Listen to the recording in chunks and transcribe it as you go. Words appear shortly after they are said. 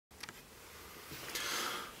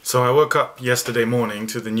So I woke up yesterday morning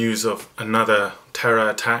to the news of another terror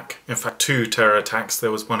attack. In fact, two terror attacks.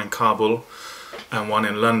 There was one in Kabul and one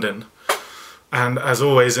in London. And as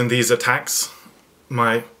always in these attacks,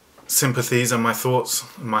 my sympathies and my thoughts,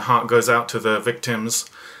 my heart goes out to the victims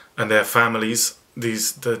and their families.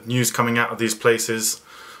 The news coming out of these places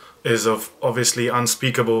is of obviously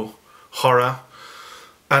unspeakable horror,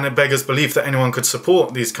 and it beggars belief that anyone could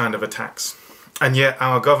support these kind of attacks. And yet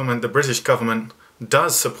our government, the British government,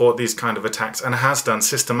 does support these kind of attacks and has done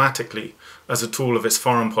systematically as a tool of its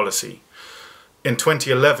foreign policy. In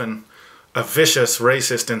 2011, a vicious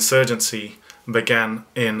racist insurgency began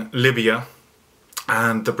in Libya,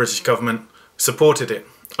 and the British government supported it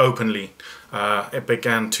openly.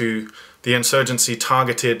 The insurgency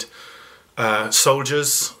targeted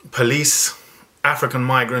soldiers, police, African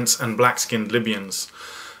migrants and black-skinned Libyans.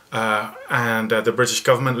 The British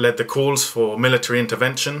government led the calls for military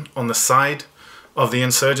intervention on the side of the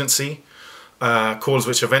insurgency, calls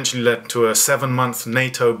which eventually led to a 7-month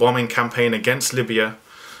NATO bombing campaign against Libya,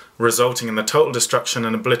 resulting in the total destruction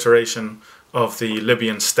and obliteration of the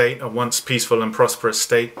Libyan state, a once peaceful and prosperous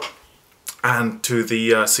state, and to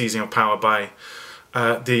the seizing of power by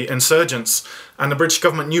the insurgents. And the British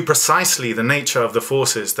government knew precisely the nature of the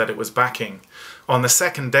forces that it was backing. On the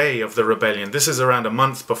second day of the rebellion, this is around a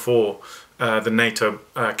month before the NATO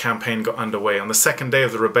campaign got underway. On the second day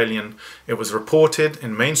of the rebellion, it was reported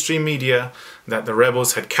in mainstream media that the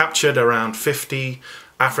rebels had captured around 50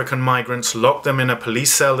 African migrants, locked them in a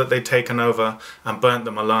police cell that they'd taken over, and burnt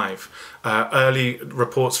them alive. Early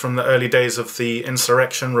reports from the early days of the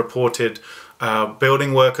insurrection reported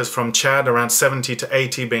building workers from Chad, around 70 to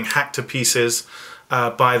 80, being hacked to pieces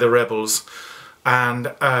by the rebels.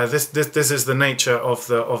 And this is the nature of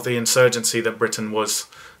the insurgency that Britain was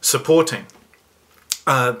supporting.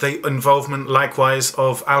 The involvement, likewise,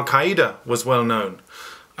 of Al-Qaeda was well known.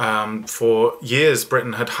 For years,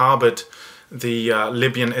 Britain had harboured the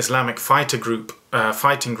Libyan Islamic fighting group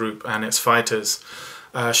and its fighters,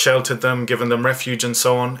 sheltered them, given them refuge and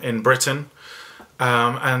so on in Britain.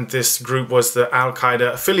 And this group was the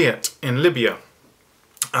Al-Qaeda affiliate in Libya.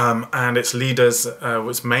 And its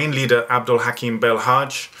main leader, Abdul Hakim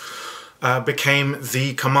Belhaj, became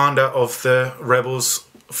the commander of the rebels'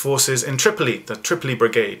 forces in Tripoli, the Tripoli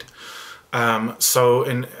Brigade. His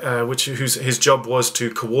job was to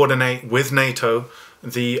coordinate with NATO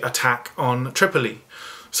the attack on Tripoli.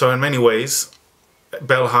 So in many ways,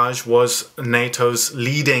 Belhaj was NATO's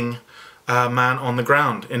leading man on the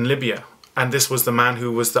ground in Libya. And this was the man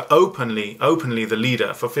who was openly the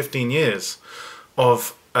leader for 15 years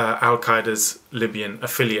of Al-Qaeda's Libyan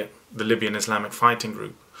affiliate, the Libyan Islamic Fighting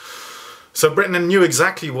Group. So Britain knew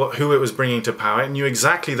exactly who it was bringing to power. It knew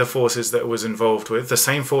exactly the forces that it was involved with, the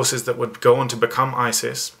same forces that would go on to become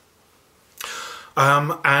ISIS.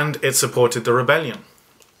 And it supported the rebellion.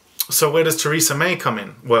 So where does Theresa May come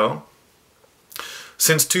in? Well,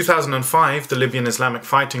 since 2005, the Libyan Islamic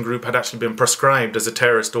Fighting Group had actually been proscribed as a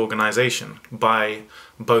terrorist organization by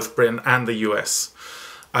both Britain and the US.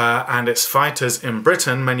 And its fighters in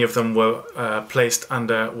Britain, many of them were placed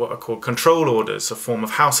under what are called control orders, a form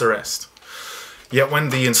of house arrest. Yet when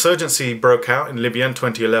the insurgency broke out in Libya in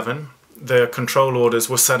 2011, the control orders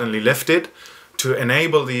were suddenly lifted to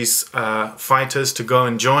enable these fighters to go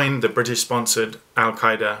and join the British-sponsored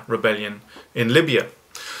Al-Qaeda rebellion in Libya.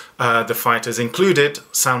 The fighters included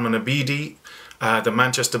Salman Abedi, the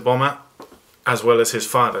Manchester bomber, as well as his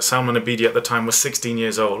father. Salman Abedi at the time was 16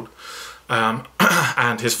 years old.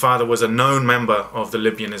 And his father was a known member of the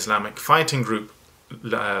Libyan Islamic Fighting Group,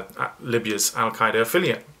 Libya's Al-Qaeda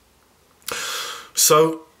affiliate.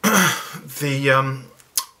 So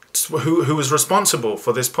who was responsible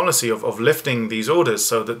for this policy of lifting these orders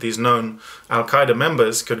so that these known Al-Qaeda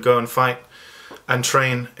members could go and fight and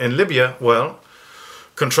train in Libya? Well,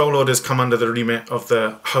 control orders come under the remit of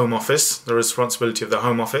the Home Office, the responsibility of the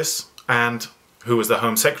Home Office. And who was the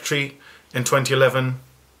Home Secretary in 2011?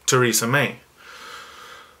 Theresa May.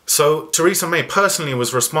 So Theresa May personally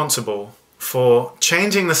was responsible for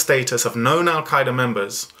changing the status of known Al-Qaeda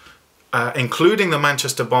members, including the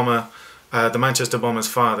Manchester bomber's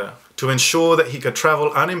father, to ensure that he could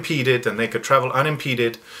travel unimpeded and they could travel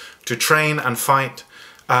unimpeded to train and fight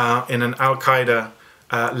in an Al-Qaeda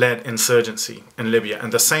led insurgency in Libya.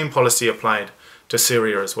 And the same policy applied to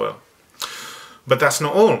Syria as well. But that's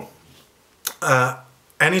not all.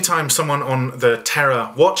 Anytime someone on the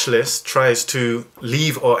terror watch list tries to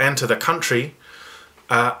leave or enter the country,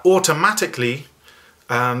 automatically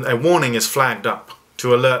a warning is flagged up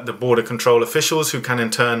to alert the border control officials, who can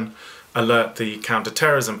in turn alert the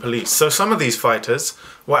counter-terrorism police. So some of these fighters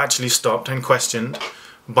were actually stopped and questioned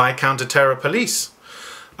by counter-terror police.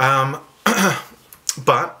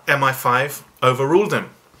 But MI5 overruled them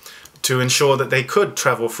to ensure that they could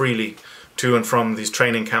travel freely to and from these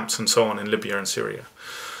training camps and so on in Libya and Syria.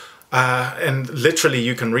 And literally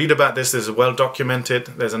you can read about this. There's a well documented,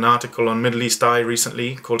 there's an article on Middle East Eye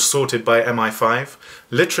recently called Sorted by MI5.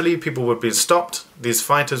 Literally people would be stopped, these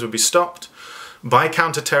fighters would be stopped by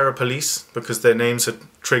counter-terror police because their names had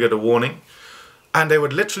triggered a warning. And they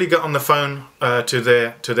would literally get on the phone to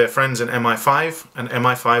their friends in MI5, and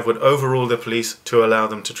MI5 would overrule the police to allow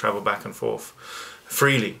them to travel back and forth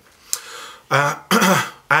freely.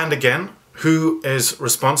 And again, who is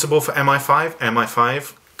responsible for MI5?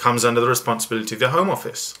 MI5 comes under the responsibility of the Home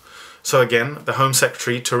Office. So again, the Home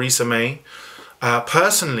Secretary, Theresa May,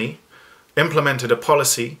 personally implemented a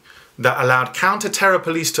policy that allowed counter-terror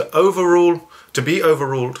police to be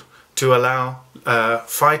overruled to allow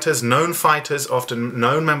fighters, known fighters, often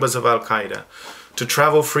known members of Al-Qaeda, to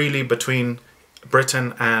travel freely between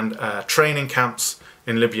Britain and training camps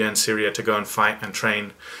in Libya and Syria to go and fight and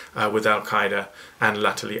train with Al-Qaeda and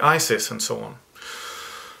latterly ISIS and so on.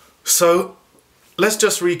 So let's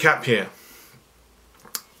just recap here.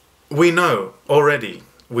 We know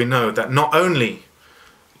that not only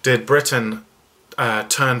did Britain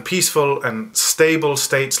turn peaceful and stable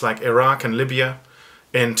states like Iraq and Libya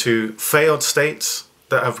into failed states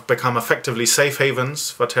that have become effectively safe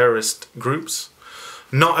havens for terrorist groups.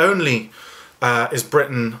 Not only is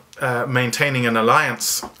Britain maintaining an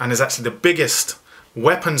alliance and is actually the biggest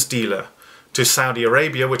weapons dealer to Saudi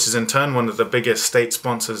Arabia, which is in turn one of the biggest state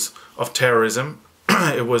sponsors of terrorism.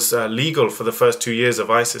 It was legal for the first 2 years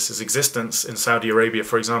of ISIS's existence in Saudi Arabia,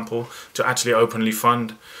 for example, to actually openly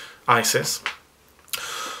fund ISIS.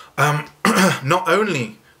 Not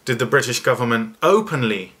only did the British government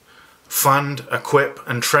openly fund, equip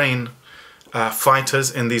and train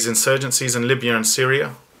fighters in these insurgencies in Libya and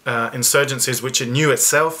Syria, insurgencies which it knew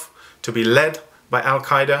itself to be led by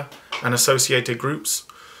Al-Qaeda and associated groups,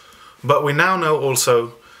 but we now know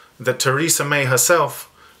also that Theresa May herself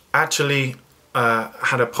actually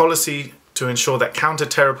had a policy to ensure that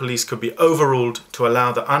counter-terror police could be overruled to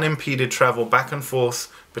allow the unimpeded travel back and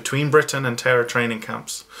forth between Britain and terror training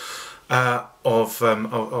camps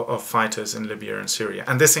of fighters in Libya and Syria.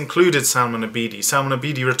 And this included Salman Abedi. Salman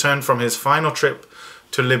Abedi returned from his final trip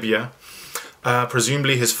to Libya,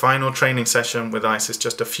 presumably his final training session with ISIS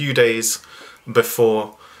just a few days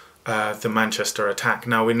before the Manchester attack.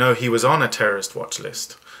 Now we know he was on a terrorist watch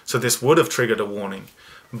list, so this would have triggered a warning.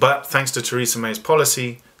 But thanks to Theresa May's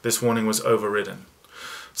policy, this warning was overridden.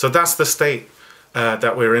 So that's the state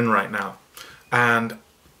that we're in right now. And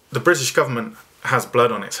the British government has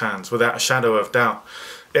blood on its hands, without a shadow of doubt.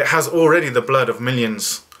 It has already the blood of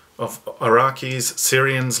millions of Iraqis,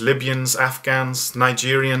 Syrians, Libyans, Afghans,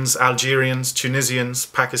 Nigerians, Algerians, Tunisians,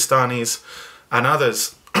 Pakistanis, and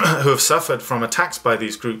others who have suffered from attacks by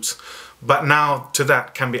these groups. But now to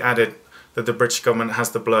that can be added that the British government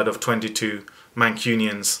has the blood of 22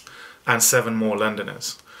 Mancunians and 7 more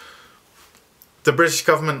Londoners. The British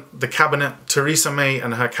government, the cabinet, Theresa May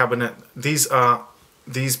and her cabinet, these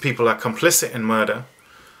people are complicit in murder.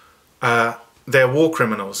 They're war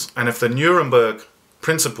criminals. And if the Nuremberg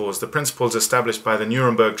principles, the principles established by the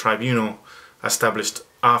Nuremberg Tribunal, established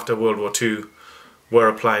after World War II, were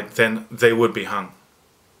applied, then they would be hung.